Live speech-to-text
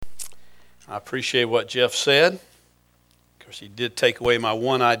I appreciate what Jeff said. Of course, he did take away my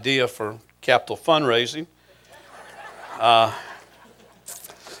one idea for capital fundraising.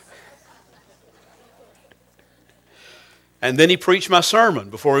 And then he preached my sermon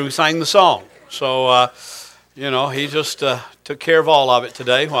before he sang the song. So, he just took care of all of it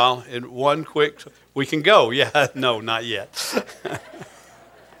today. While in one quick, we can go. Yeah, no, not yet.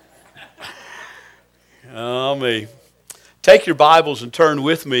 Oh, me. Take your Bibles and turn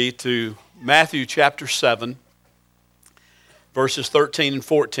with me to Matthew chapter 7, verses 13 and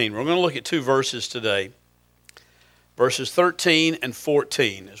 14. We're going to look at two verses today. Verses 13 and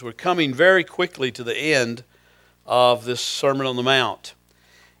 14, as we're coming very quickly to the end of this Sermon on the Mount.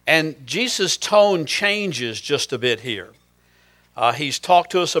 And Jesus' tone changes just a bit here. He's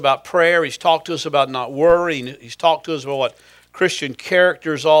talked to us about prayer. He's talked to us about not worrying. He's talked to us about what Christian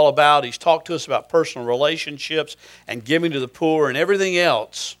character is all about. He's talked to us about personal relationships and giving to the poor and everything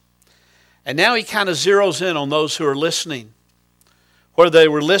else. And now he kind of zeroes in on those who are listening. Whether they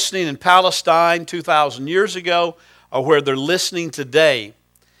were listening in Palestine 2,000 years ago or where they're listening today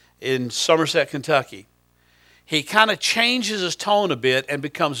in Somerset, Kentucky. He kind of changes his tone a bit and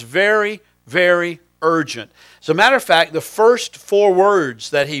becomes very, very urgent. As a matter of fact, the first four words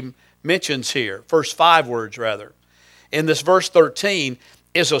that he mentions here, first five words rather, in this verse 13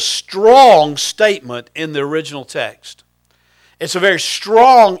 is a strong statement in the original text. It's a very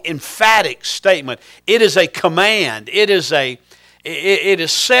strong, emphatic statement. It is a command. It is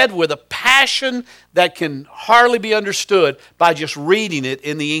said with a passion that can hardly be understood by just reading it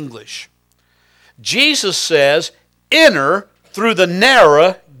in the English. Jesus says, enter through the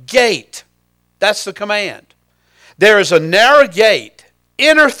narrow gate. That's the command. There is a narrow gate.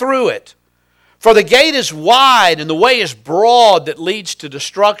 Enter through it. For the gate is wide and the way is broad that leads to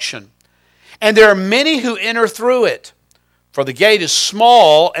destruction. And there are many who enter through it. For the gate is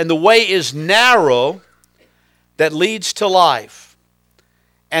small and the way is narrow that leads to life.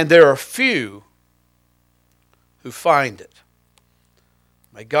 And there are few who find it.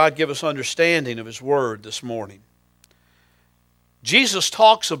 May God give us understanding of His Word this morning. Jesus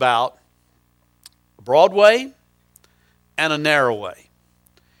talks about a broad way and a narrow way.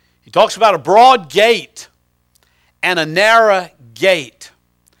 He talks about a broad gate and a narrow gate.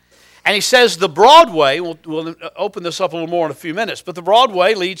 And he says the broad way, we'll open this up a little more in a few minutes, but the broad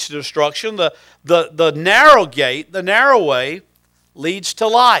way leads to destruction. The narrow gate, the narrow way, leads to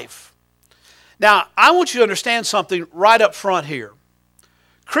life. Now, I want you to understand something right up front here.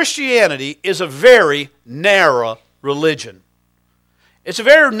 Christianity is a very narrow religion. It's a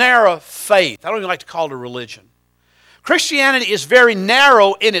very narrow faith. I don't even like to call it a religion. Christianity is very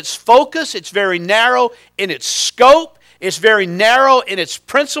narrow in its focus. It's very narrow in its scope. It's very narrow in its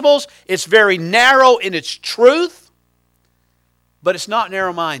principles. It's very narrow in its truth. But it's not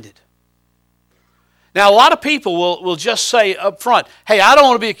narrow-minded. Now, a lot of people will just say up front, hey, I don't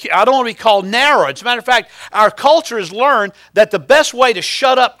want to be called narrow. As a matter of fact, our culture has learned that the best way to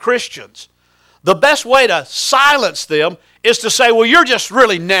shut up Christians, the best way to silence them, is to say, well, you're just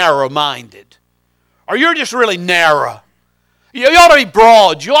really narrow-minded. Or you're just really narrow. You ought to be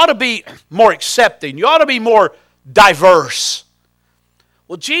broad. You ought to be more accepting. You ought to be more diverse.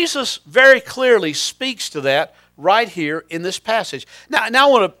 Well, Jesus very clearly speaks to that right here in this passage. Now I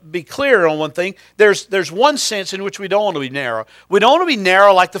want to be clear on one thing. There's one sense in which we don't want to be narrow. We don't want to be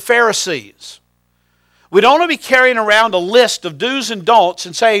narrow like the Pharisees. We don't want to be carrying around a list of do's and don'ts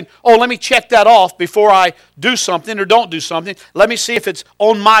and saying, oh, let me check that off before I do something or don't do something. Let me see if it's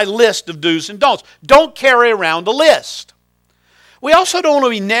on my list of do's and don'ts. Don't carry around a list. We also don't want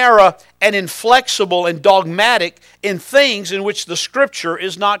to be narrow and inflexible and dogmatic in things in which the Scripture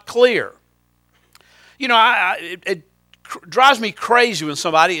is not clear. You know, it drives me crazy when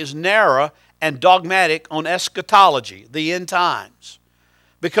somebody is narrow and dogmatic on eschatology, the end times.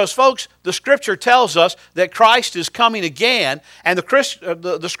 Because, folks, the Scripture tells us that Christ is coming again, and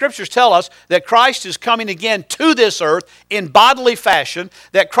the Scriptures tell us that Christ is coming again to this earth in bodily fashion,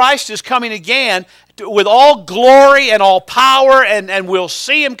 that Christ is coming again with all glory and all power, and we'll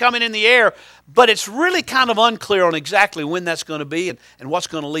see Him coming in the air, but it's really kind of unclear on exactly when that's going to be and what's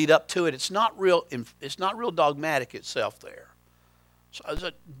going to lead up to it. It's not real dogmatic itself there. So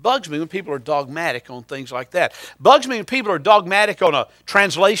it bugs me when people are dogmatic on things like that. Bugs me when people are dogmatic on a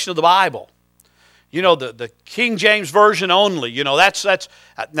translation of the Bible. You know, the King James Version only. You know, that's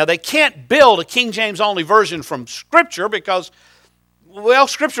now they can't build a King James only version from Scripture because, well,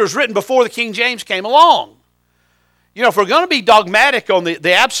 Scripture was written before the King James came along. You know, if we're going to be dogmatic on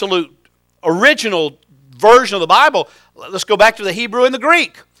the absolute original version of the Bible, let's go back to the Hebrew and the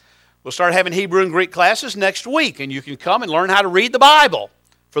Greek. We'll start having Hebrew and Greek classes next week, and you can come and learn how to read the Bible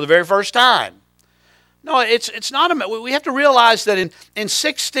for the very first time. No, it's not we have to realize that in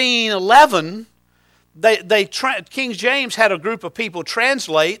 1611, King James had a group of people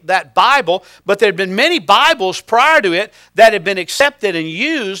translate that Bible, but there had been many Bibles prior to it that had been accepted and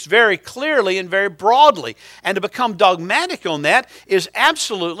used very clearly and very broadly. And to become dogmatic on that is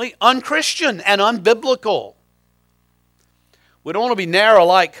absolutely unchristian and unbiblical. We don't want to be narrow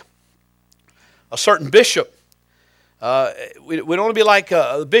like a certain bishop. We don't want to be like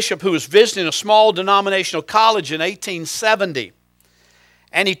a bishop who was visiting a small denominational college in 1870.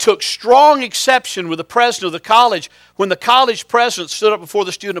 And he took strong exception with the president of the college when the college president stood up before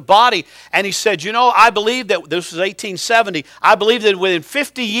the student body and he said, I believe that, this was 1870, I believe that within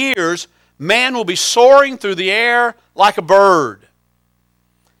 50 years, man will be soaring through the air like a bird.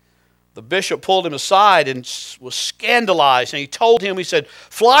 The bishop pulled him aside and was scandalized, and he told him, he said,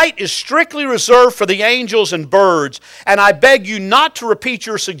 "Flight is strictly reserved for the angels and birds, and I beg you not to repeat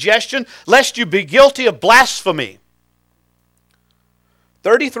your suggestion, lest you be guilty of blasphemy."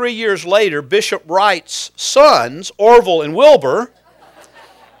 33 years later, Bishop Wright's sons, Orville and Wilbur,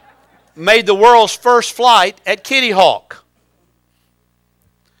 made the world's first flight at Kitty Hawk.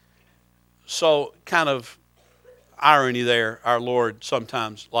 So, kind of irony there, our Lord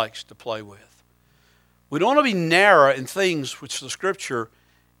sometimes likes to play with. We don't want to be narrow in things which the Scripture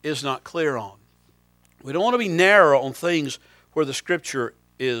is not clear on. We don't want to be narrow on things where the Scripture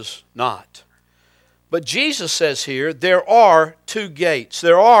is not. But Jesus says here, there are two gates.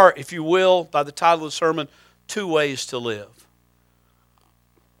 There are, if you will, by the title of the sermon, two ways to live.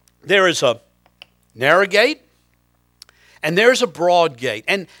 There is a narrow gate, and there is a broad gate.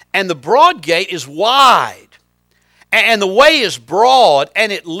 And the broad gate is wide. And the way is broad,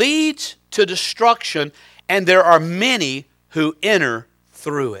 and it leads to destruction, and there are many who enter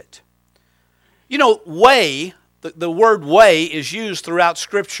through it. Way, the word way is used throughout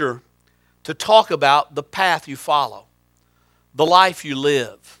Scripture to talk about the path you follow, the life you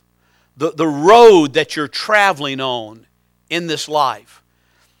live, the road that you're traveling on in this life.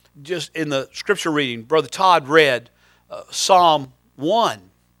 Just in the Scripture reading, Brother Todd read Psalm 1.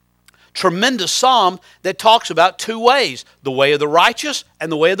 Tremendous psalm that talks about two ways, the way of the righteous and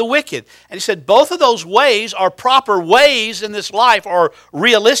the way of the wicked. And he said both of those ways are proper ways in this life, or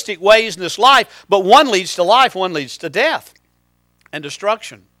realistic ways in this life, but one leads to life, one leads to death and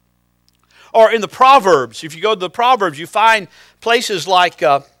destruction. Or in the Proverbs, if you go to the Proverbs, you find places like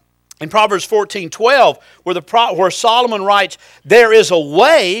in Proverbs 14:12, where Solomon writes, "There is a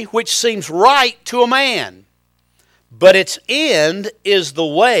way which seems right to a man, but its end is the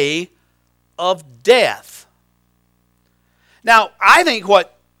way of death." Now, I think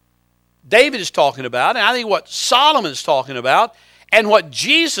what David is talking about, and I think what Solomon is talking about, and what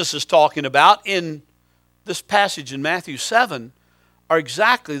Jesus is talking about in this passage in Matthew 7 are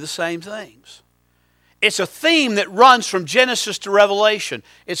exactly the same things. It's a theme that runs from Genesis to Revelation.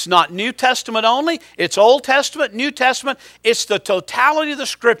 It's not New Testament only. It's Old Testament, New Testament. It's the totality of the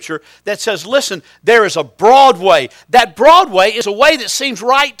Scripture that says, listen, there is a broad way. That broad way is a way that seems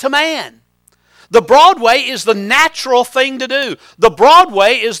right to man. The broad way is the natural thing to do. The broad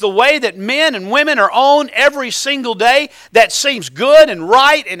way is the way that men and women are on every single day that seems good and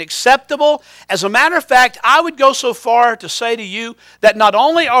right and acceptable. As a matter of fact, I would go so far to say to you that not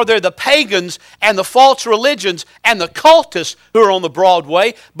only are there the pagans and the false religions and the cultists who are on the broad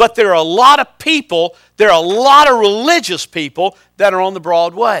way, but there are a lot of people, there are a lot of religious people that are on the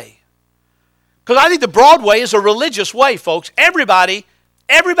broad way. Because I think the broad way is a religious way, folks. Everybody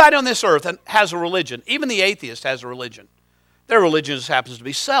on this earth has a religion. Even the atheist has a religion. Their religion just happens to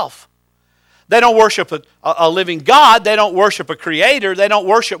be self. They don't worship a living God. They don't worship a creator. They don't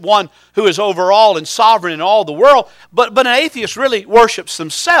worship one who is over all and sovereign in all the world. But an atheist really worships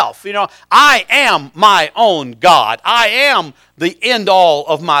himself. I am my own God. I am the end all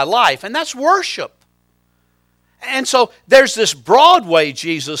of my life. And that's worship. And so there's this broad way,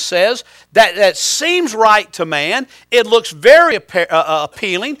 Jesus says, that seems right to man. It looks very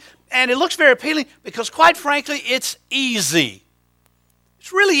appealing, and it looks very appealing because, quite frankly, it's easy.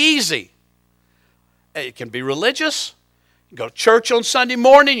 It's really easy. It can be religious. You go to church on Sunday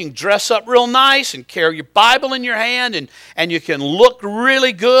morning, you can dress up real nice and carry your Bible in your hand, and you can look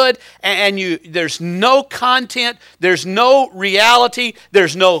really good, and there's no content, there's no reality,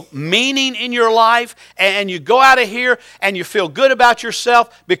 there's no meaning in your life, and you go out of here and you feel good about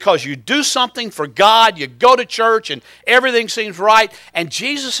yourself because you do something for God, you go to church and everything seems right. And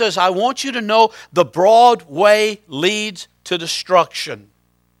Jesus says, I want you to know the broad way leads to destruction.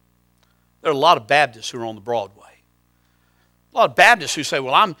 There are a lot of Baptists who are on the broad way. A lot of Baptists who say,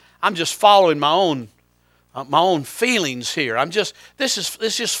 well, I'm just following my own my own feelings here. This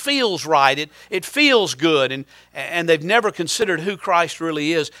just feels right. It feels good. And they've never considered who Christ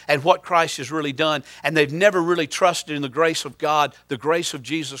really is and what Christ has really done. And they've never really trusted in the grace of God, the grace of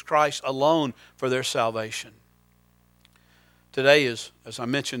Jesus Christ alone for their salvation. Today is, as I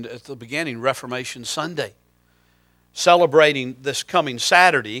mentioned at the beginning, Reformation Sunday. Celebrating this coming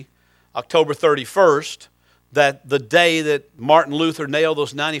Saturday, October 31st, that the day that Martin Luther nailed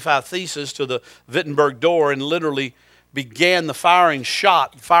those 95 Theses to the Wittenberg door and literally began the firing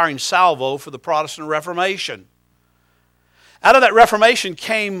salvo for the Protestant Reformation. Out of that Reformation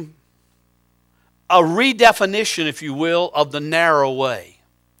came a redefinition, if you will, of the narrow way.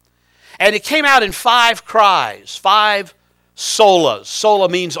 And it came out in 5 cries, 5 solas. Sola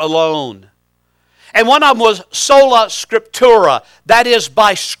means alone. And one of them was sola scriptura, that is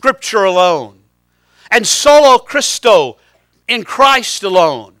by Scripture alone. And solo Christo, in Christ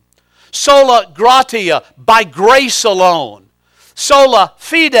alone. Sola gratia, by grace alone. Sola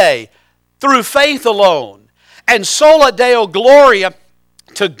fide, through faith alone. And sola Deo gloria,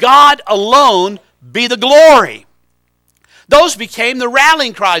 to God alone be the glory. Those became the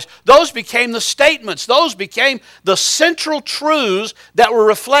rallying cries. Those became the statements. Those became the central truths that were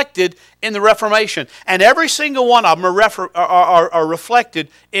reflected in the Reformation. And every single one of them are reflected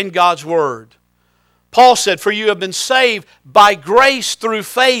in God's Word. Paul said, "For you have been saved by grace through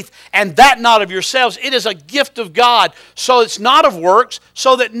faith, and that not of yourselves. It is a gift of God, so it's not of works,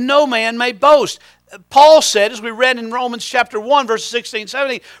 so that no man may boast." Paul said, as we read in Romans chapter 1, verses 16 and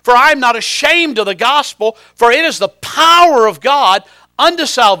 17, "For I am not ashamed of the gospel, for it is the power of God unto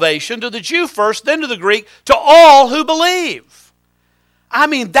salvation, to the Jew first, then to the Greek, to all who believe." I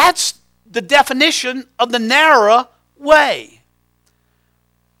mean, that's the definition of the narrow way.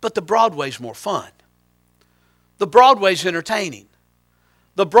 But the broad way is more fun. The broad way is entertaining.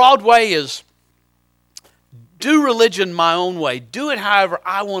 The broad way is do religion my own way. Do it however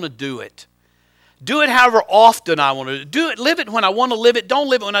I want to do it. Do it however often I want to do it. Live it when I want to live it. Don't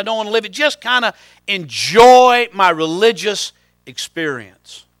live it when I don't want to live it. Just kind of enjoy my religious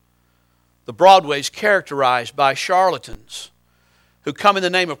experience. The broad way is characterized by charlatans who come in the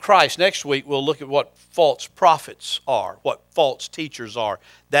name of Christ. Next week we'll look at what false prophets are, what false teachers are.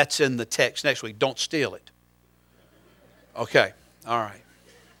 That's in the text next week. Don't steal it. Okay, all right.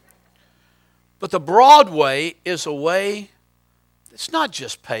 But the broad way is a way that's not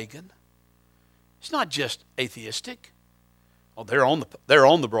just pagan. It's not just atheistic. Oh, they're on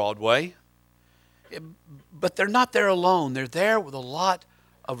the broad way. But they're not there alone. They're there with a lot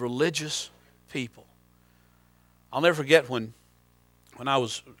of religious people. I'll never forget when I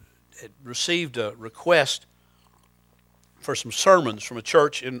had received a request for some sermons from a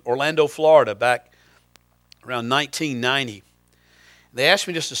church in Orlando, Florida, back around 1990. They asked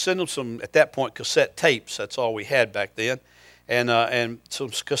me just to send them some, at that point, cassette tapes. That's all we had back then. And some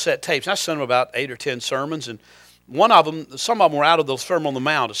cassette tapes. I sent them about 8 or 10 sermons. And one of them, some of them were out of the Sermon on the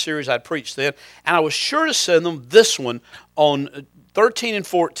Mount, a series I'd preached then. And I was sure to send them this one on 13 and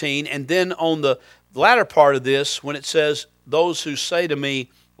 14. And then on the latter part of this, when it says, "Those who say to me,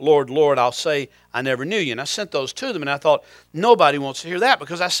 Lord, Lord, I'll say, I never knew you." And I sent those to them, and I thought, nobody wants to hear that,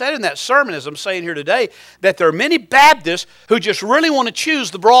 because I said in that sermon, as I'm saying here today, that there are many Baptists who just really want to choose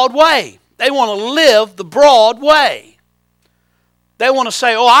the broad way. They want to live the broad way. They want to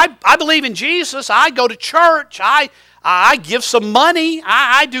say, "Oh, I believe in Jesus, I go to church, I give some money,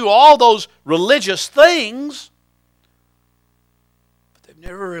 I do all those religious things." But they've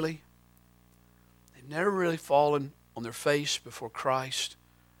never really fallen on their face before Christ,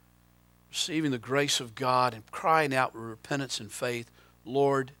 receiving the grace of God and crying out with repentance and faith,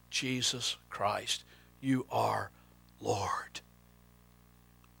 "Lord Jesus Christ, you are Lord.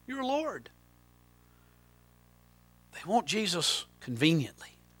 You're Lord." They want Jesus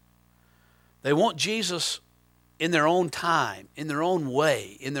conveniently. They want Jesus in their own time, in their own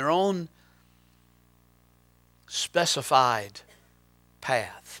way, in their own specified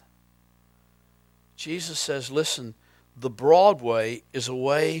path. Jesus says, listen, the broad way is a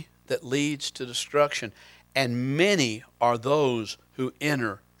way that leads to destruction, and many are those who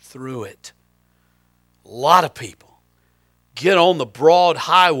enter through it. A lot of people get on the broad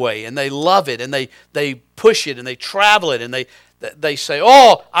highway and they love it and they push it and they travel it and they say,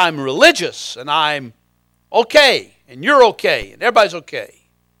 "Oh, I'm religious and I'm okay and you're okay and everybody's okay."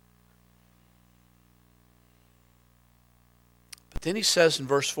 But then he says in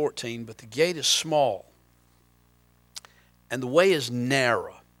verse 14, "But the gate is small and the way is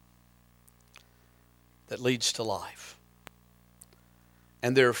narrow that leads to life,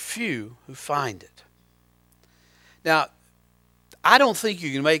 and there are few who find it." Now, I don't think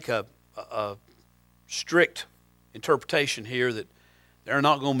you can make a strict interpretation here that there are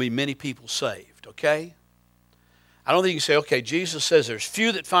not going to be many people saved, okay? I don't think you can say, okay, Jesus says there's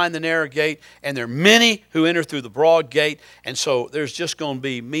few that find the narrow gate, and there are many who enter through the broad gate, and so there's just going to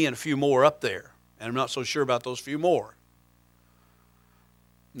be me and a few more up there, and I'm not so sure about those few more.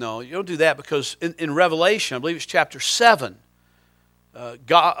 No, you don't do that, because in Revelation, I believe it's chapter 7,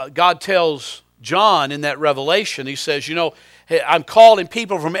 God tells John in that revelation, he says, you know, hey, I'm calling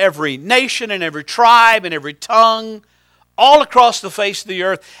people from every nation and every tribe and every tongue, all across the face of the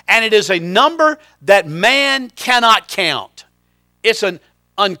earth, and it is a number that man cannot count. It's an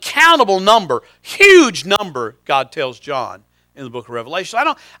uncountable number, huge number, God tells John in the book of Revelation.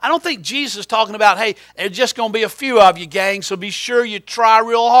 I don't think Jesus is talking about, hey, there's just going to be a few of you, gang, so be sure you try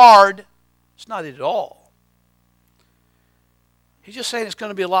real hard. It's not it at all. He's just saying it's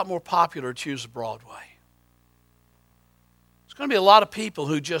going to be a lot more popular to choose the broad way. There's going to be a lot of people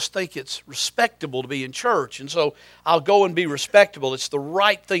who just think it's respectable to be in church, and so I'll go and be respectable. It's the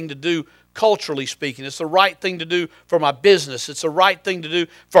right thing to do culturally speaking. It's the right thing to do for my business. It's the right thing to do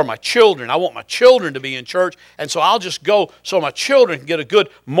for my children. I want my children to be in church, and so I'll just go so my children can get a good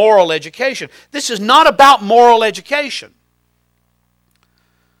moral education. This is not about moral education.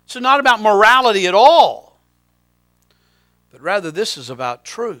 It's not about morality at all. But rather, this is about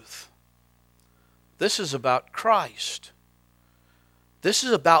truth. This is about Christ. This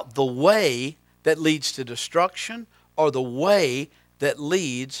is about the way that leads to destruction or the way that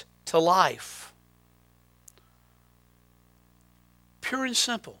leads to life. Pure and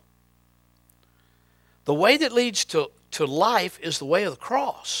simple. The way that leads to life is the way of the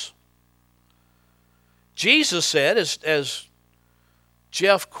cross. Jesus said, as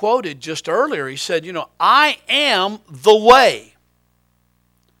Jeff quoted just earlier, he said, you know, I am the way.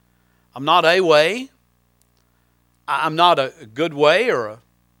 I'm not a way. I'm not a good way or a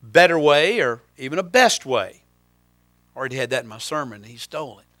better way or even a best way. I already had that in my sermon. He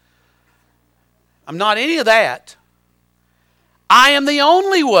stole it. I'm not any of that. I am the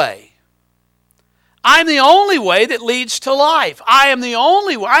only way. I'm the only way that leads to life. I am the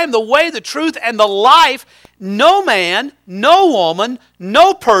only way. I am the way, the truth, and the life. No man, no woman,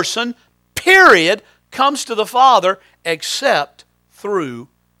 no person, period, comes to the Father except through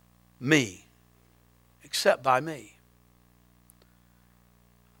me. Except by me.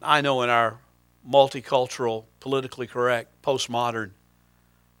 I know in our multicultural, politically correct, postmodern,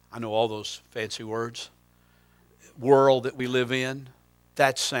 I know all those fancy words, world that we live in,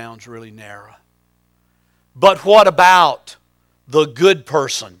 that sounds really narrow. But what about the good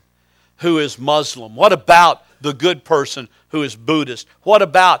person who is Muslim? What about the good person who is Buddhist? What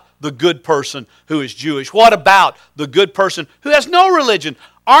about the good person who is Jewish? What about the good person who has no religion?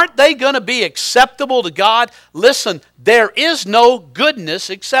 Aren't they going to be acceptable to God? Listen, there is no goodness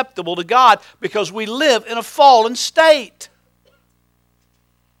acceptable to God because we live in a fallen state.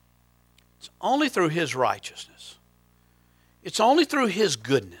 It's only through His righteousness. It's only through His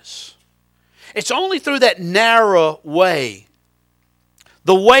goodness. It's only through that narrow way.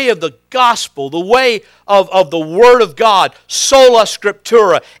 The way of the gospel, the way of the Word of God, sola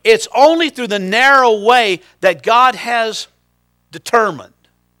scriptura. It's only through the narrow way that God has determined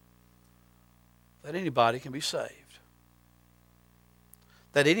that anybody can be saved.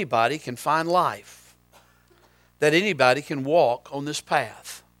 That anybody can find life. That anybody can walk on this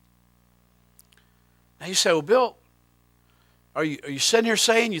path. Now you say, well, Bill, are you sitting here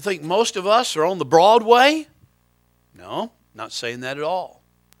saying you think most of us are on the broad way? No, not saying that at all.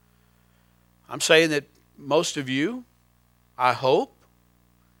 I'm saying that most of you, I hope,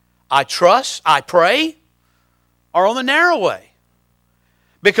 I trust, I pray, are on the narrow way.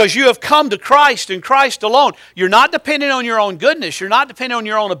 Because you have come to Christ and Christ alone. You're not dependent on your own goodness. You're not dependent on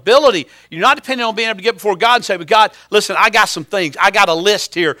your own ability. You're not dependent on being able to get before God and say, but God, listen, I got some things. I got a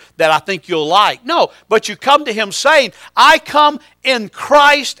list here that I think you'll like. No, but you come to Him saying, I come in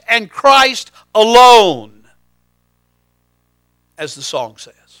Christ and Christ alone. As the song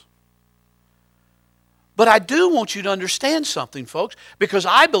says. But I do want you to understand something, folks, because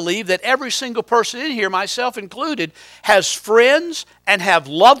I believe that every single person in here, myself included, has friends and have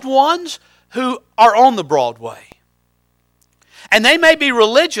loved ones who are on the broad way. And they may be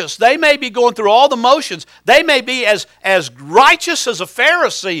religious. They may be going through all the motions. They may be as righteous as a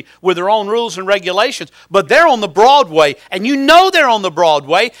Pharisee with their own rules and regulations. But they're on the broad way. And you know they're on the broad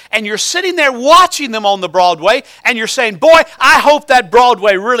way. And you're sitting there watching them on the broad way. And you're saying, boy, I hope that broad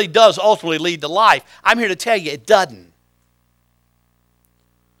way really does ultimately lead to life. I'm here to tell you it doesn't.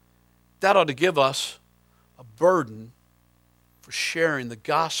 That ought to give us a burden for sharing the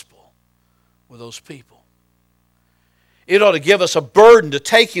gospel with those people. It ought to give us a burden to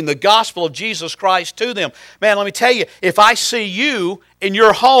taking the gospel of Jesus Christ to them. Man, let me tell you, if I see you in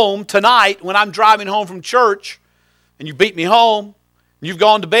your home tonight when I'm driving home from church, and you beat me home, and you've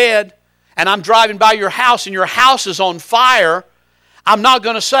gone to bed, and I'm driving by your house and your house is on fire, I'm not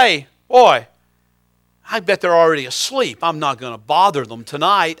going to say, boy, I bet they're already asleep. I'm not going to bother them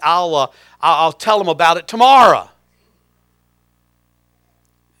tonight. I'll tell them about it tomorrow.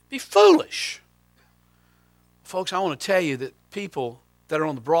 Be foolish. Folks, I want to tell you that people that are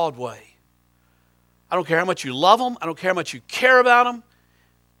on the Broadway, I don't care how much you love them, I don't care how much you care about them,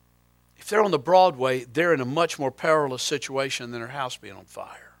 if they're on the Broadway, they're in a much more perilous situation than their house being on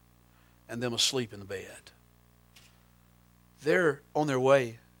fire and them asleep in the bed. They're on their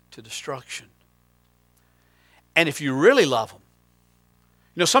way to destruction. And if you really love them,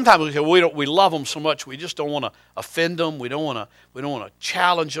 sometimes we say, well, we love them so much we just don't want to offend them. We don't want to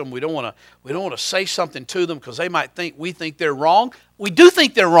challenge them. We don't want to say something to them because they might think we think they're wrong. We do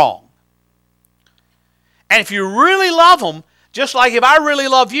think they're wrong. And if you really love them, just like if I really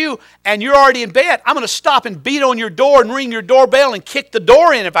love you and you're already in bed, I'm going to stop and beat on your door and ring your doorbell and kick the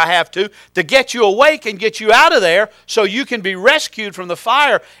door in if I have to get you awake and get you out of there so you can be rescued from the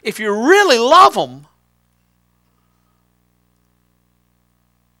fire. If you really love them,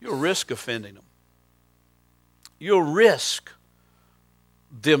 you'll risk offending them. You'll risk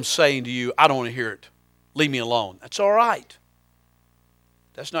them saying to you, I don't want to hear it. Leave me alone. That's all right.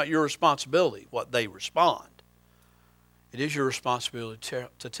 That's not your responsibility, what they respond. It is your responsibility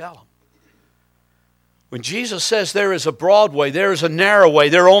to tell them. When Jesus says there is a broad way, there is a narrow way,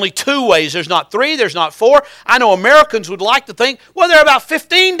 there are only two ways. There's not three, there's not four. I know Americans would like to think, well, there are about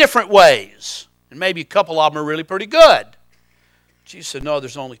 15 different ways. And maybe a couple of them are really pretty good. Jesus said, no,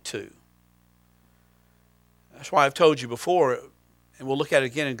 there's only two. That's why I've told you before, and we'll look at it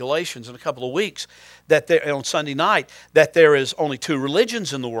again in Galatians in a couple of weeks, that on Sunday night, that there is only two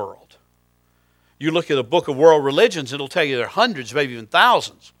religions in the world. You look at a book of world religions, it'll tell you there are hundreds, maybe even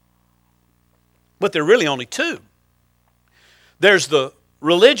thousands. But there are really only two. There's the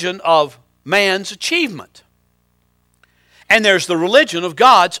religion of man's achievement. And there's the religion of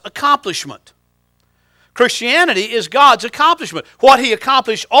God's accomplishment. Christianity is God's accomplishment. What He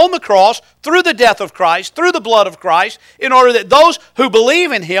accomplished on the cross, through the death of Christ, through the blood of Christ, in order that those who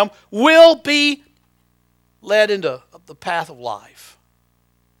believe in Him will be led into the path of life.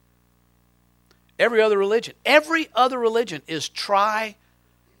 Every other religion is try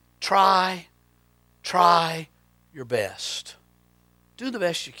your best. Do the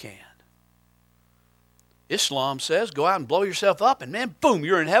best you can. Islam says go out and blow yourself up and man, boom,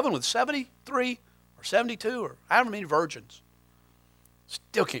 you're in heaven with 73 or 72 or however many virgins.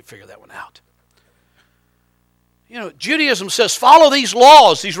 Still can't figure that one out. Judaism says follow these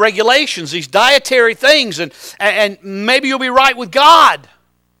laws, these regulations, these dietary things, and maybe you'll be right with God.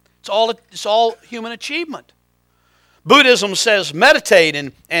 It's all human achievement. Buddhism says meditate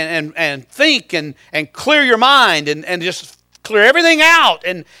and think and clear your mind and just clear everything out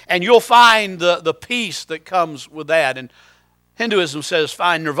and you'll find the peace that comes with that. And Hinduism says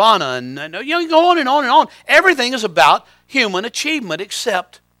find nirvana and you go on and on and on. Everything is about human achievement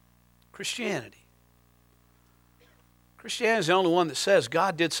except Christianity. Christianity is the only one that says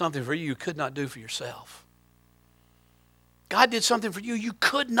God did something for you could not do for yourself. God did something for you you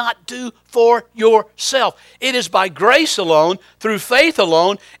could not do for yourself. It is by grace alone, through faith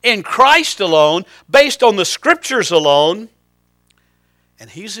alone, in Christ alone, based on the Scriptures alone, and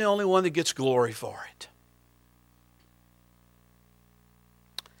He's the only one that gets glory for it.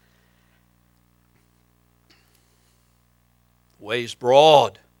 The way is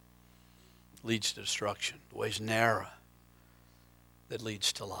broad, leads to destruction. The way is narrow, that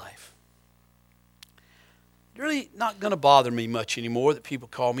leads to life. It's really not going to bother me much anymore that people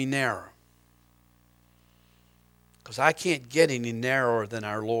call me narrow. Because I can't get any narrower than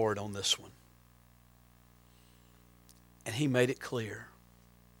our Lord on this one. And He made it clear.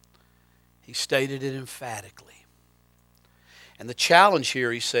 He stated it emphatically. And the challenge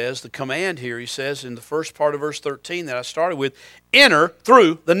here, He says, the command here, He says in the first part of verse 13 that I started with, enter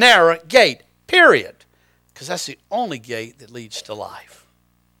through the narrow gate, period. Because that's the only gate that leads to life.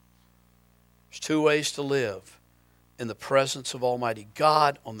 There's two ways to live in the presence of Almighty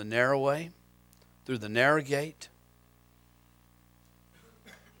God on the narrow way, through the narrow gate,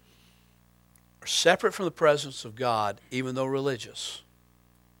 or separate from the presence of God, even though religious,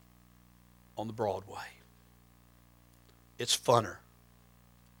 on the broad way. It's funner.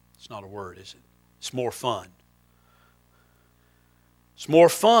 It's not a word, is it? It's more fun. It's more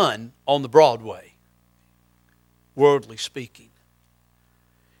fun on the broad way, worldly speaking.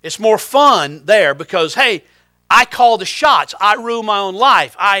 It's more fun there because, hey, I call the shots. I rule my own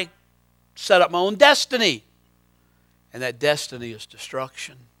life. I set up my own destiny. And that destiny is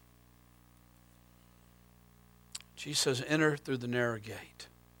destruction. Jesus says, enter through the narrow gate.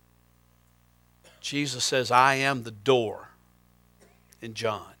 Jesus says, I am the door in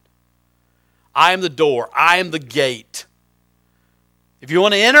John. I am the door. I am the gate. If you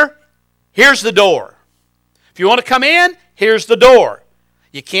want to enter, here's the door. If you want to come in, here's the door.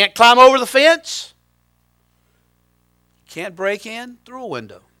 You can't climb over the fence. You can't break in through a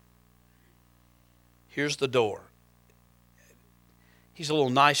window. Here's the door. He's a little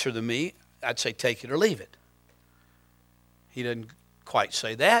nicer than me. I'd say take it or leave it. He doesn't quite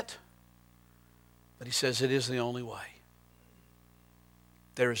say that, but he says it is the only way.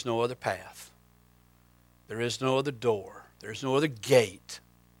 There is no other path. There is no other door. There is no other gate.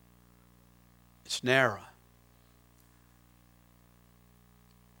 It's narrow.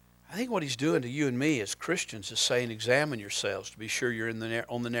 I think what he's doing to you and me as Christians is saying, examine yourselves to be sure you're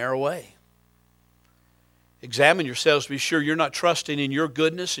on the narrow way. Examine yourselves to be sure you're not trusting in your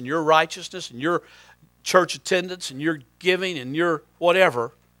goodness and your righteousness and your church attendance and your giving and your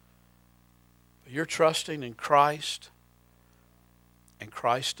whatever. But you're trusting in Christ and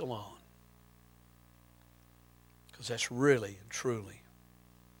Christ alone. Because that's really and truly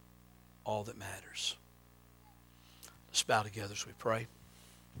all that matters. Let's bow together as we pray.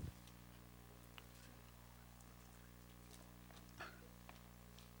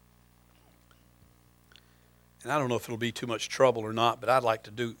 And I don't know if it'll be too much trouble or not, but I'd like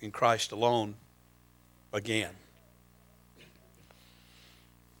to do in Christ alone again.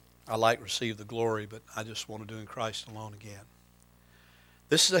 I like receive the glory, but I just want to do in Christ alone again.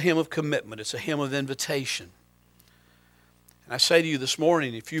 This is a hymn of commitment. It's a hymn of invitation. And I say to you this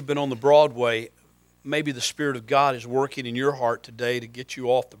morning, if you've been on the Broadway, maybe the Spirit of God is working in your heart today to get you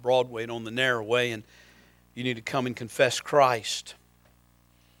off the Broadway and on the narrow way, and you need to come and confess Christ.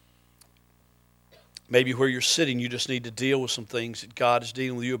 Maybe where you're sitting, you just need to deal with some things that God is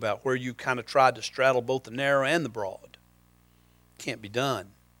dealing with you about, where you kind of tried to straddle both the narrow and the broad. Can't be done.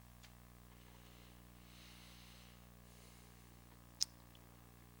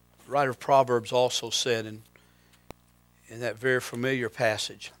 The writer of Proverbs also said in that very familiar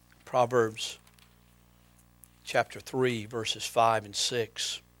passage, Proverbs chapter 3, verses 5 and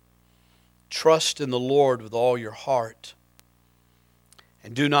 6, trust in the Lord with all your heart,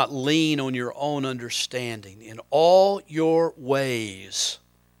 and do not lean on your own understanding. In all your ways,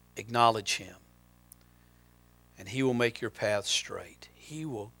 acknowledge Him, and He will make your path straight. He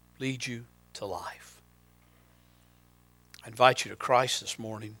will lead you to life. I invite you to Christ this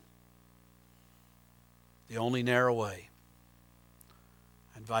morning, the only narrow way.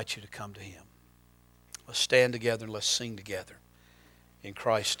 I invite you to come to Him. Let's stand together and let's sing together in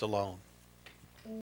Christ alone.